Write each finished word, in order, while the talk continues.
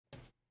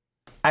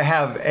I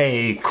have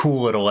a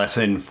cool little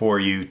lesson for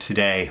you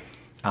today.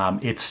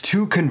 It's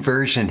 2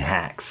 conversion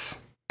hacks.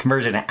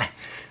 I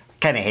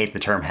kind of hate the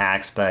term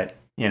hacks, but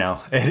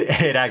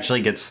it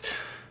actually gets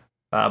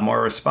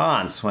more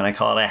response when I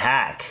call it a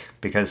hack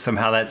because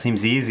somehow that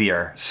seems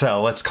easier.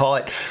 So let's call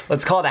it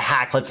a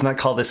hack. Let's not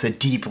call this a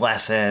deep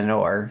lesson,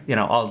 or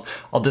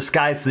I'll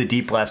disguise the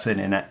deep lesson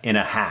in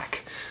a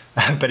hack.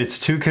 But it's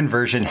 2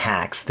 conversion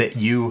hacks that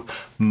you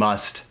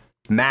must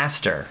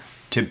master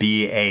to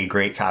be a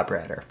great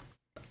copywriter.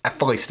 I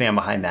fully stand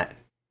behind that.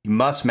 You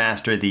must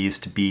master these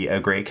to be a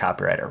great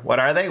copywriter. What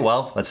are they?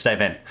 Well, let's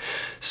dive in.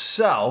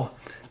 So,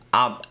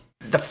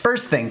 the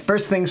first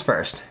things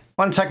first.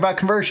 I want to talk about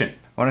conversion.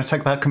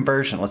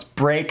 Let's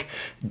break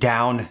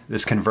down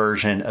this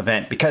conversion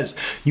event, because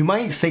you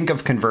might think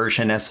of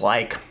conversion as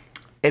like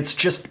it's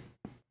just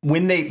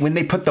when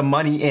they put the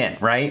money in,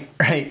 right?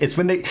 It's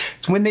when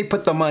they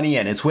put the money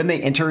in. It's when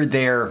they enter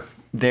their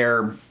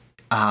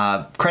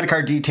credit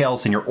card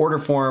details in your order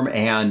form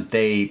and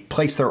they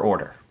place their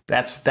order.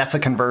 That's a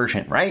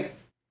conversion, right?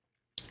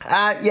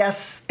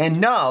 Yes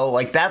and no,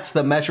 like that's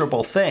the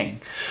measurable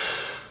thing.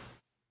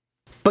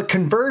 But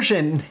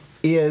conversion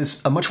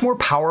is a much more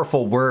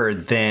powerful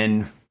word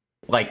than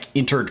like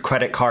entered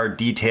credit card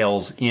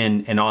details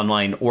in an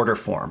online order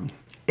form.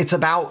 It's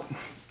about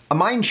a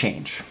mind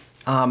change.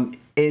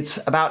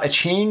 It's about a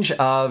change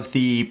of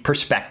the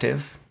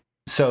perspective.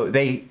 So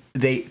they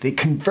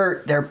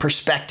convert their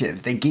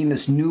perspective. They gain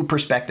this new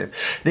perspective.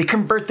 They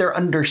convert their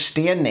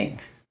understanding.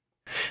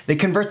 They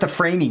convert the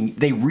framing.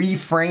 They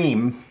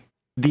reframe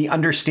the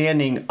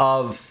understanding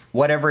of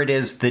whatever it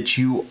is that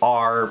you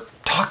are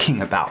talking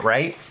about,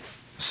 right?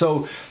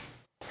 So,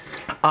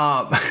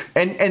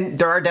 and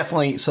there are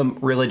definitely some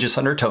religious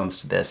undertones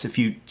to this. If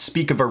you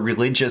speak of a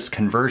religious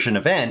conversion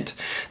event,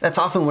 that's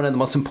often one of the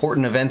most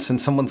important events in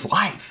someone's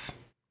life,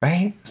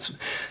 right?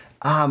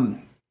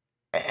 And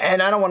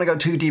I don't want to go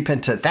too deep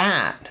into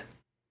that.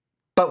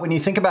 But when you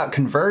think about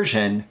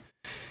conversion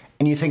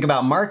and you think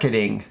about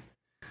marketing,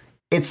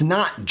 it's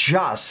not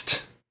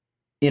just,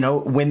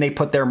 when they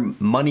put their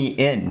money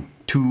in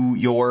to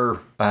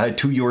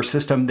your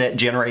system that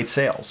generates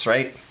sales,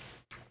 right?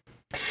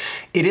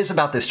 It is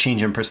about this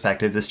change in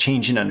perspective, this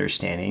change in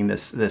understanding,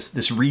 this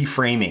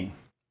reframing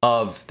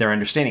of their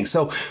understanding.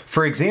 So,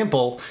 for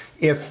example,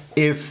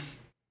 if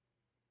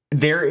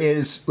there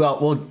is,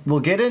 well, we'll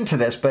get into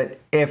this, but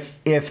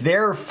if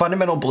their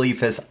fundamental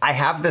belief is, I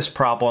have this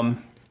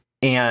problem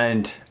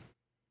and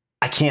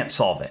I can't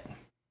solve it,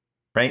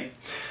 right?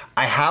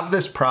 I have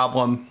this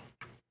problem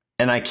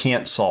and I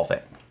can't solve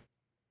it.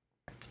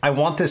 I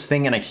want this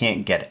thing and I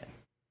can't get it.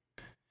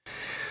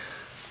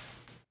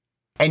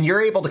 And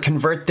you're able to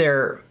convert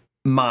their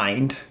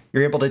mind,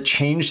 you're able to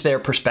change their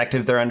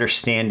perspective, their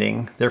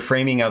understanding, their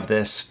framing of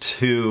this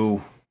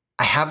to,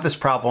 I have this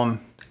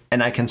problem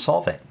and I can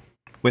solve it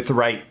with the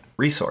right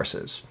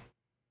resources.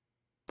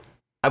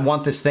 I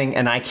want this thing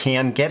and I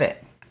can get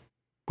it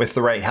with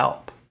the right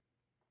help.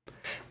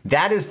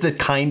 That is the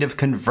kind of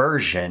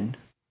conversion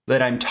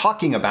that I'm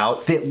talking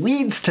about that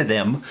leads to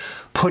them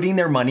putting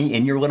their money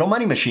in your little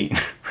money machine,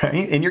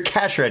 right? In your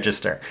cash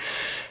register.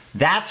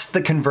 That's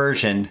the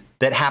conversion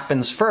that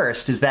happens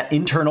first, is that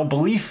internal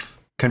belief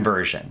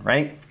conversion,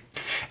 right?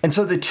 And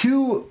so the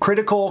 2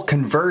 critical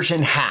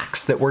conversion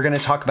hacks that we're going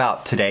to talk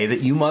about today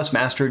that you must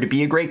master to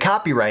be a great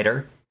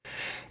copywriter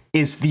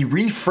is the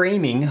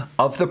reframing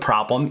of the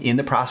problem in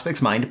the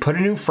prospect's mind, to put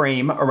a new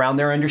frame around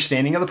their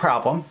understanding of the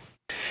problem,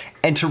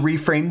 and to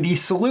reframe the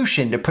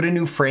solution, to put a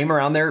new frame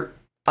around their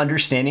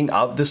understanding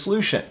of the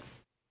solution.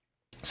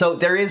 So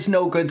there is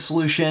no good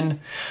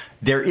solution.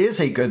 There is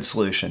a good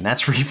solution.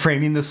 That's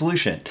reframing the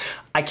solution.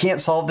 I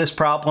can't solve this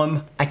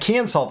problem. I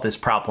can solve this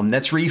problem.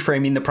 That's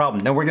reframing the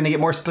problem. Now we're going to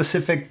get more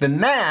specific than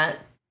that,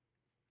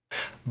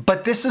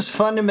 but this is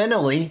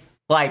fundamentally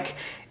like,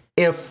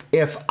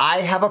 if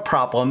I have a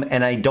problem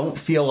and I don't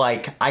feel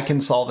like I can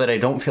solve it, I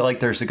don't feel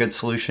like there's a good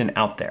solution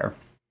out there,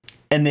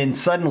 and then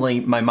suddenly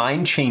my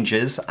mind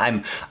changes,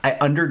 I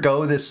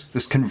undergo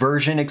this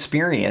conversion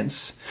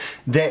experience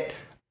that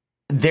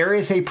there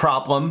is a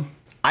problem.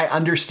 I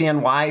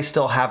understand why I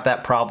still have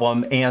that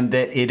problem and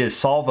that it is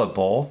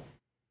solvable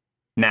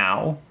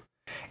now.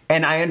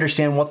 And I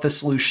understand what the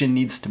solution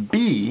needs to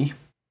be.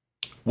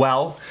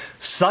 Well,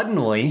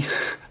 suddenly,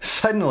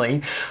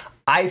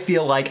 I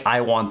feel like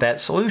I want that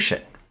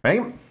solution,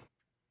 right?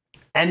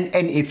 And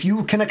if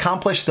you can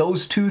accomplish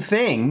those 2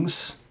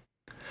 things,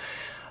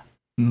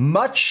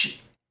 much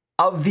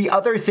of the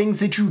other things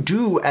that you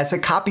do as a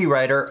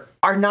copywriter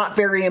are not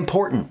very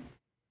important.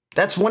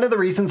 That's one of the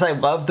reasons I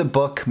love the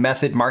book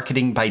Method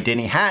Marketing by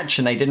Denny Hatch,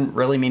 and I didn't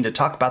really mean to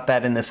talk about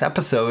that in this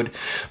episode,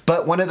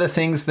 but one of the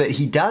things that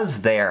he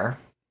does there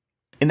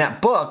in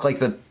that book, like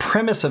the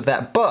premise of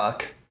that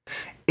book,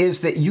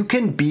 is that you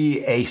can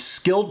be a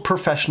skilled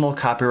professional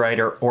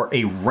copywriter or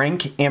a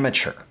rank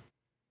amateur.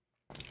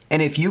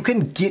 And if you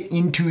can get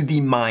into the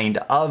mind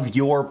of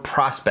your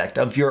prospect,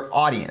 of your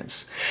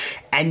audience,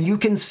 and you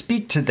can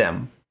speak to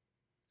them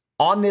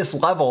on this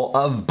level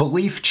of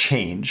belief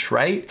change,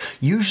 right?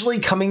 Usually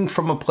coming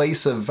from a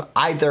place of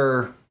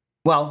either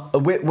Well,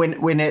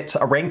 when it's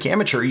a rank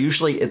amateur,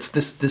 usually it's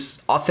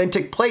this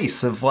authentic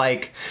place of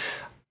like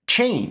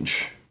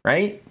change,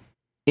 right?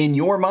 In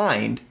your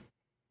mind.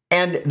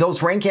 And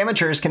those rank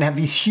amateurs can have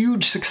these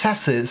huge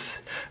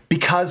successes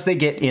because they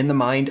get in the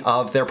mind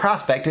of their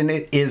prospect, and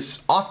it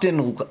is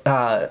often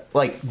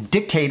like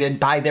dictated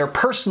by their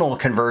personal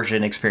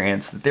conversion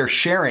experience that they're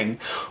sharing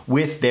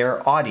with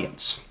their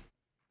audience.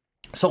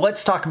 So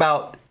let's talk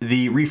about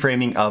the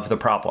reframing of the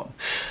problem.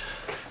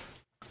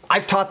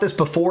 I've taught this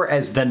before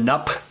as the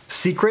NUP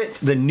secret,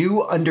 the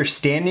new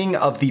understanding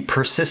of the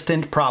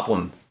persistent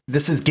problem.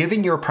 This is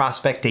giving your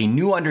prospect a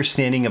new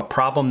understanding of a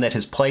problem that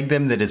has plagued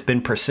them, that has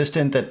been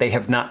persistent, that they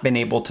have not been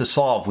able to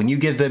solve. When you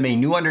give them a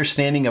new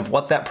understanding of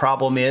what that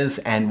problem is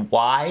and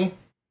why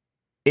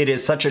it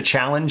is such a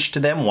challenge to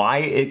them, why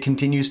it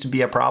continues to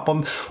be a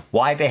problem,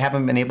 why they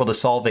haven't been able to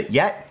solve it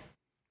yet,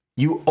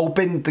 you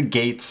open the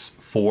gates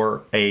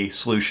for a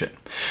solution.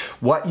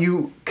 What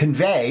you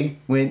convey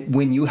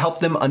when you help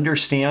them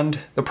understand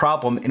the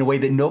problem in a way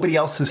that nobody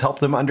else has helped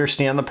them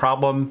understand the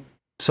problem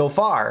so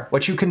far,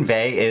 what you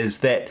convey is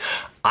that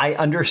I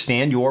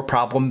understand your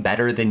problem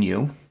better than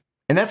you.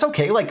 And that's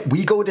okay. Like,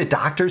 we go to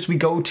doctors, we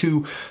go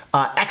to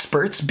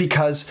experts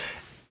because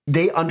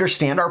they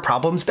understand our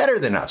problems better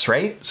than us,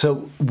 right?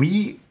 So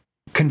we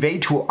convey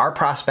to our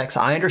prospects,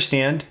 I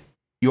understand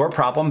your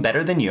problem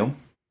better than you.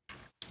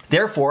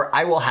 Therefore,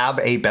 I will have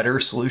a better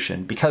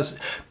solution because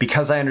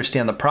I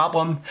understand the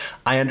problem,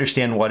 I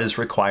understand what is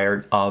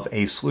required of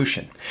a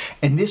solution.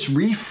 And this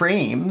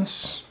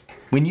reframes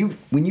when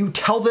you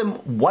tell them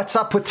what's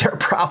up with their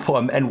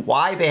problem and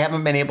why they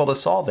haven't been able to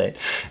solve it.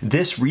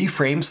 This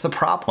reframes the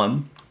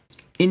problem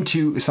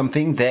into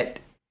something that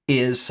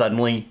is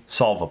suddenly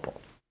solvable.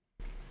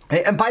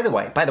 And by the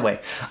way,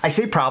 I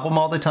say problem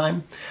all the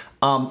time.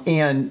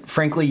 And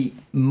frankly,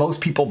 most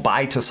people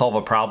buy to solve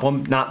a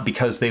problem, not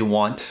because they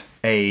want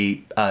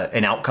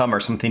an outcome or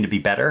something to be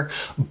better,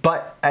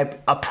 but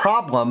a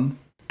problem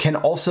can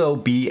also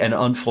be an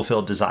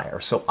unfulfilled desire.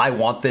 So I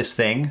want this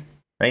thing,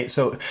 right?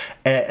 So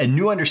a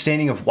new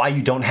understanding of why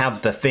you don't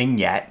have the thing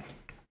yet.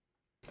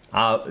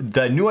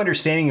 The new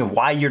understanding of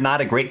why you're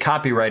not a great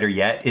copywriter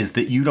yet is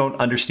that you don't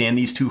understand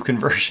these two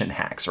conversion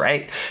hacks,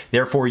 right?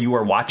 Therefore, you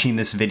are watching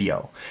this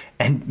video.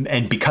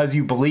 And because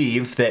you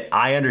believe that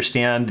I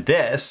understand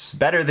this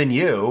better than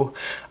you,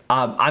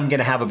 I'm going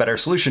to have a better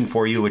solution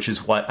for you, which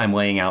is what I'm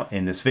laying out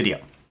in this video,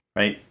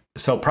 right?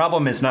 So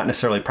problem is not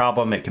necessarily a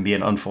problem. It can be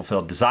an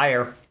unfulfilled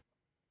desire.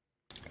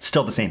 It's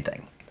still the same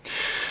thing.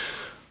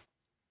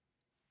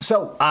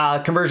 So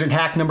conversion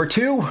hack number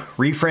 2,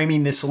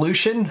 reframing the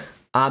solution.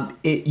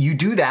 You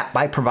do that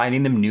by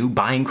providing them new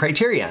buying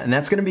criteria, and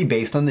that's going to be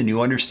based on the new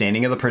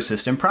understanding of the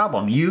persistent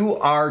problem. You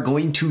are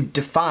going to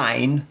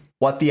define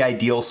what the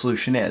ideal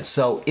solution is.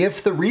 So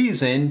if the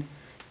reason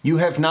you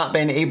have not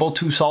been able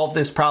to solve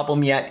this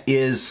problem yet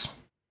is,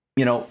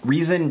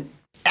 reason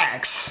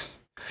X,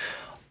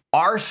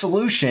 our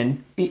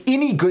solution,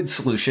 any good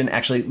solution,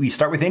 actually, we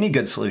start with any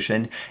good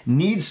solution,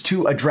 needs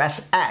to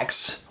address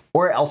X,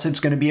 or else it's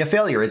going to be a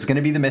failure. It's going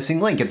to be the missing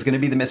link. It's going to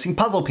be the missing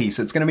puzzle piece.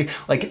 It's going to be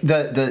like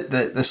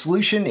the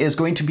solution is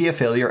going to be a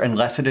failure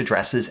unless it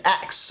addresses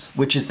X,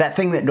 which is that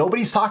thing that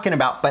nobody's talking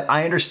about, but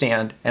I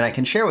understand and I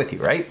can share with you,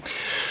 right?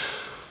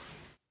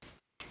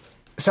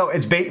 So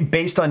it's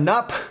based on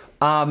NUP.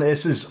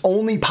 This is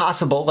only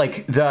possible,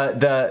 like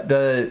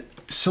the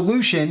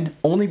solution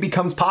only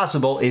becomes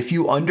possible if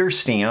you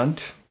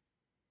understand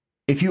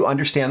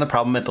the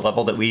problem at the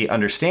level that we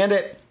understand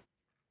it.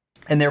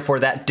 And therefore,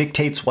 that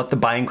dictates what the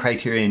buying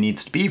criteria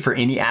needs to be for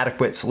any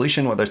adequate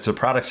solution, whether it's a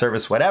product,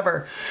 service,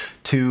 whatever,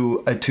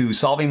 to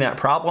solving that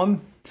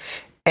problem.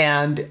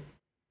 And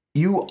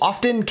you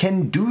often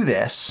can do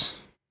this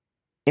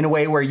in a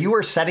way where you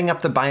are setting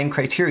up the buying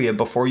criteria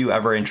before you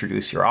ever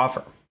introduce your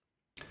offer.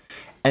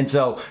 And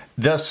so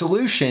the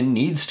solution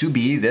needs to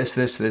be this,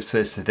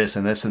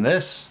 and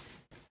this.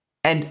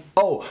 And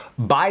oh,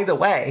 by the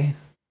way,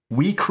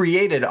 we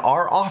created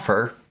our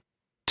offer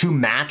to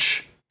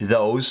match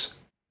those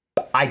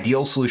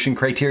ideal solution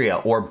criteria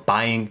or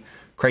buying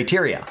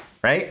criteria,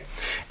 right?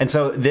 And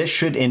so this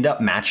should end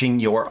up matching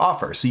your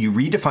offer. So you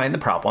redefine the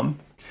problem.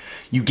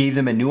 You gave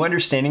them a new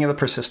understanding of the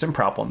persistent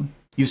problem.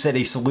 You said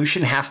a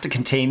solution has to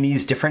contain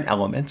these different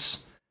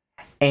elements.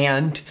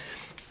 And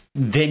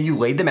then you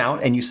laid them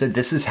out and you said,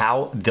 this is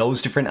how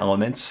those different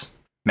elements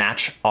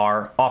match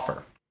our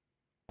offer.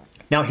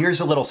 Now, here's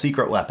a little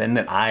secret weapon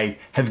that I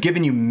have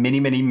given you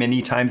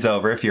many times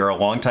over if you're a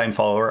longtime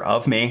follower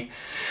of me.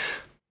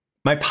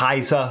 My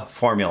PISA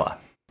formula.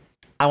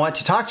 I want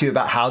to talk to you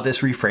about how this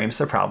reframes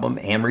the problem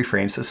and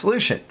reframes the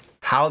solution.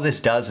 How this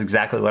does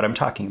exactly what I'm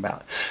talking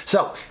about.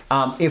 So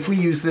if we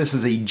use this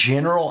as a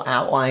general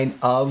outline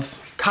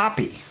of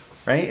copy,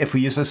 right? If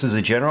we use this as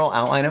a general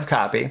outline of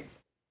copy,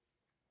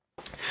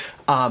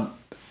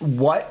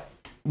 what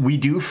we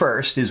do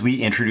first is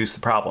we introduce the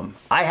problem.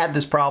 I had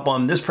this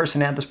problem, this person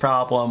had this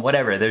problem,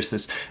 whatever. There's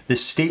this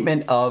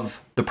statement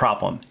of the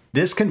problem.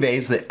 This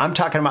conveys that I'm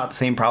talking about the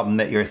same problem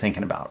that you're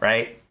thinking about,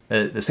 right?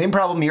 The same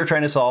problem you're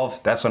trying to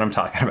solve, that's what I'm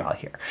talking about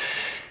here.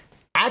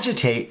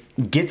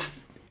 Agitate gets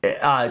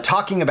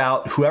talking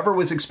about whoever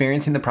was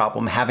experiencing the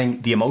problem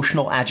having the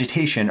emotional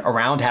agitation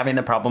around having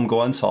the problem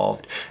go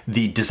unsolved,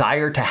 the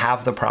desire to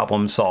have the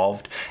problem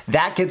solved.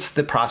 That gets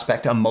the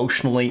prospect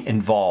emotionally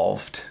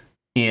involved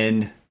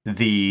in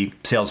the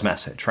sales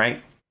message,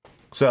 right?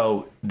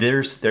 So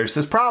there's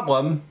this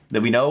problem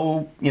that we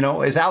know,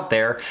 is out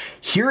there.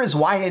 Here is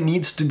why it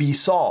needs to be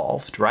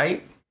solved,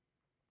 right?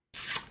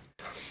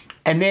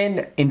 And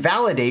then in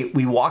Validate,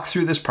 we walk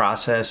through this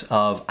process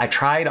of, I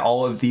tried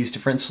all of these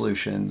different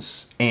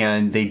solutions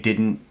and they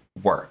didn't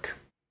work.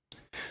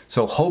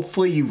 So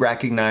hopefully you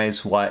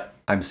recognize what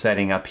I'm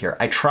setting up here.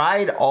 I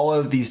tried all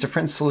of these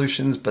different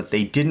solutions, but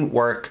they didn't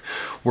work.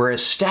 We're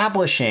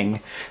establishing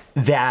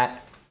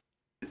that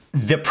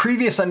the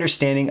previous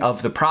understanding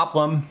of the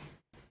problem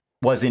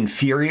was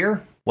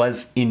inferior,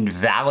 was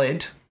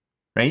invalid,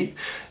 right?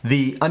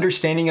 The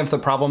understanding of the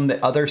problem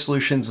that other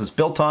solutions was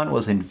built on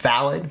was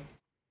invalid.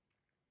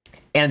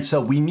 And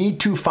so we need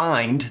to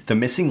find the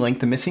missing link,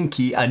 the missing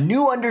key, a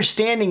new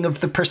understanding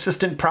of the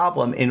persistent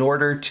problem in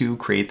order to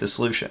create the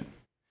solution,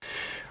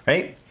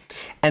 right?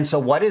 And so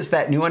what is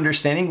that new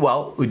understanding?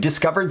 Well, we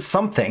discovered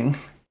something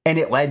and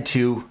it led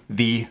to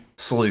the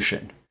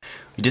solution.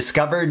 We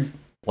discovered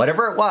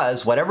whatever it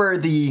was, whatever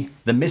the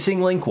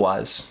missing link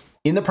was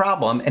in the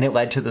problem, and it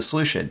led to the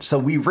solution. So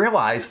we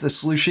realized the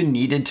solution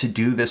needed to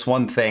do this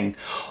one thing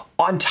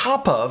on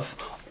top of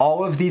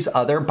all of these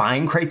other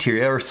buying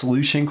criteria or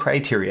solution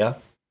criteria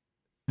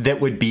that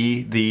would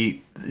be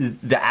the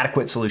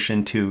adequate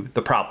solution to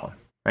the problem,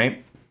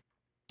 right?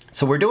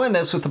 So we're doing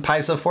this with the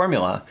PISA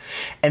formula,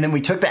 and then we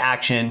took the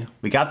action,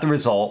 we got the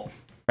result,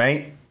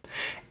 right?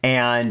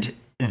 And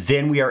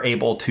then we are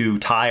able to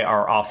tie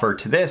our offer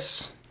to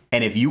this.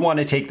 And if you want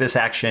to take this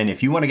action,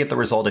 if you want to get the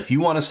result, if you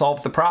want to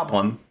solve the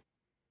problem,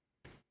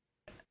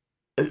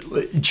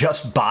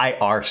 just buy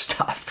our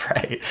stuff,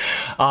 right?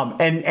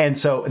 And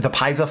so the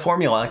PISA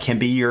formula can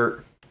be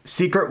your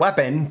secret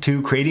weapon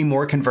to creating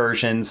more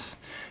conversions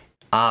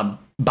by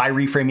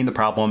reframing the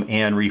problem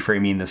and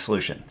reframing the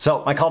solution.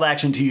 So my call to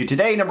action to you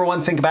today, number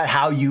one, think about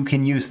how you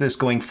can use this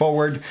going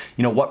forward.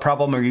 What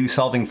problem are you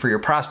solving for your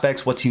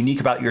prospects? What's unique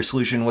about your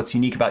solution? What's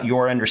unique about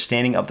your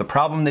understanding of the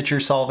problem that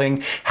you're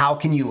solving? How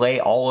can you lay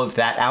all of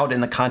that out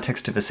in the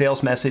context of a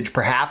sales message,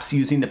 perhaps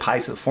using the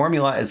PISA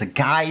formula as a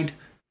guide?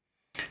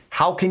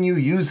 How can you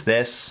use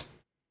this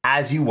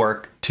as you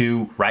work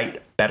to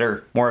write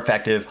better, more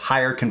effective,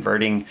 higher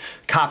converting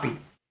copy?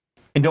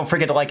 And don't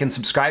forget to like and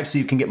subscribe so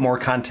you can get more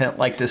content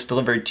like this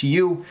delivered to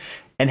you.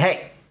 And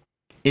hey,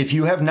 if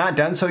you have not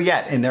done so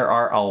yet, and there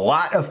are a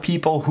lot of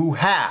people who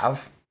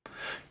have,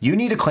 you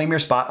need to claim your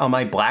spot on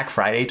my Black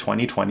Friday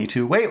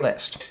 2022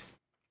 waitlist.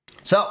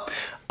 So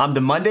the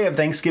Monday of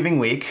Thanksgiving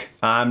week,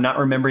 I'm not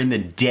remembering the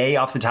day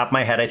off the top of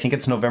my head. I think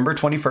it's November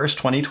 21st,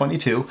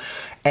 2022.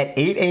 At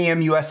 8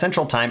 a.m. US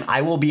Central Time,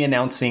 I will be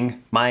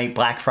announcing my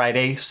Black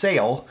Friday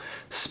sale.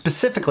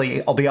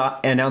 Specifically, I'll be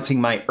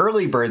announcing my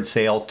early bird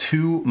sale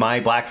to my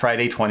Black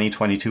Friday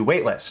 2022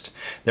 waitlist.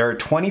 There are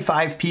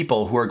 25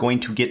 people who are going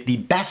to get the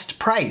best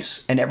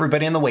price, and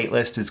everybody on the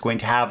waitlist is going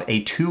to have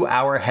a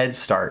 2-hour head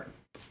start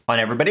on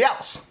everybody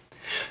else.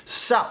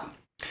 So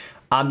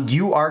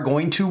you are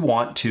going to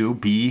want to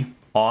be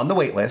on the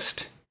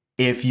waitlist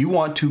if you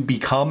want to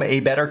become a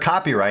better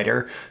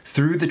copywriter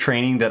through the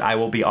training that I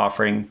will be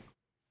offering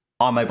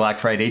on my Black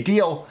Friday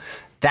deal.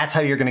 That's how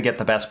you're going to get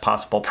the best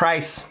possible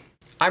price.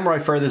 I'm Roy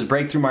Furr, this is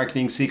Breakthrough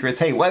Marketing Secrets.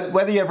 Hey,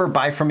 whether you ever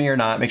buy from me or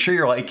not, make sure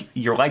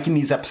you're liking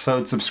these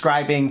episodes,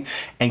 subscribing,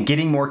 and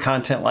getting more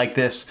content like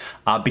this,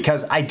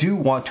 because I do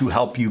want to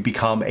help you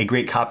become a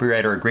great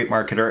copywriter, a great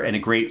marketer, and a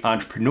great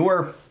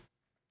entrepreneur.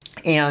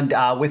 And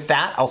with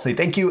that, I'll say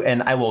thank you,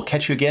 and I will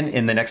catch you again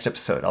in the next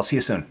episode. I'll see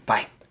you soon.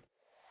 Bye.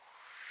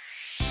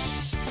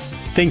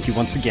 Thank you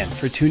once again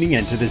for tuning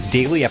in to this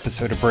daily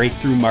episode of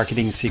Breakthrough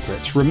Marketing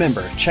Secrets.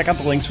 Remember, check out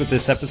the links with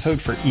this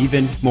episode for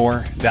even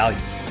more value.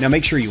 Now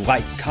make sure you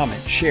like, comment,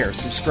 share,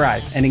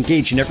 subscribe, and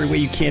engage in every way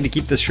you can to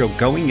keep this show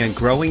going and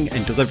growing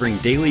and delivering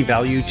daily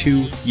value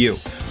to you.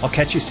 I'll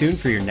catch you soon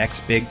for your next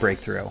big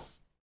breakthrough.